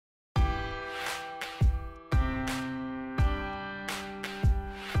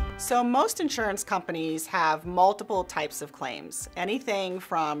So most insurance companies have multiple types of claims, anything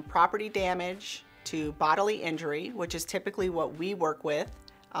from property damage to bodily injury, which is typically what we work with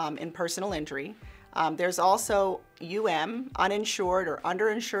in personal injury. There's also uninsured or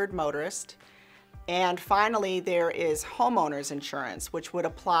underinsured motorist. And finally, there is homeowner's insurance, which would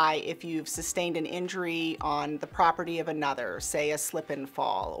apply if you've sustained an injury on the property of another, say a slip and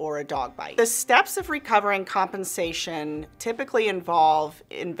fall or a dog bite. The steps of recovering compensation typically involve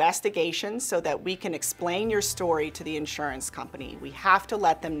investigations so that we can explain your story to the insurance company. We have to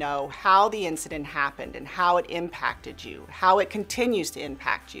let them know how the incident happened and how it impacted you, how it continues to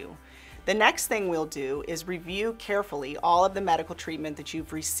impact you. The next thing we'll do is review carefully all of the medical treatment that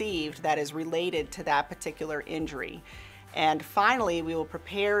you've received that is related to that particular injury. And finally, we will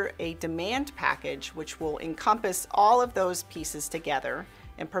prepare a demand package which will encompass all of those pieces together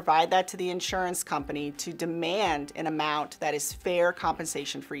and provide that to the insurance company to demand an amount that is fair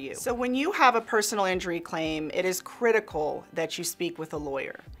compensation for you. So when you have a personal injury claim, it is critical that you speak with a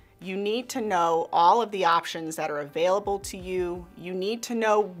lawyer. You need to know all of the options that are available to you. You need to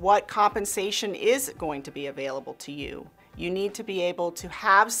know what compensation is going to be available to you. You need to be able to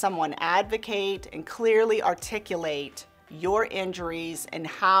have someone advocate and clearly articulate your injuries and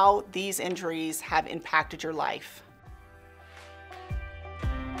how these injuries have impacted your life.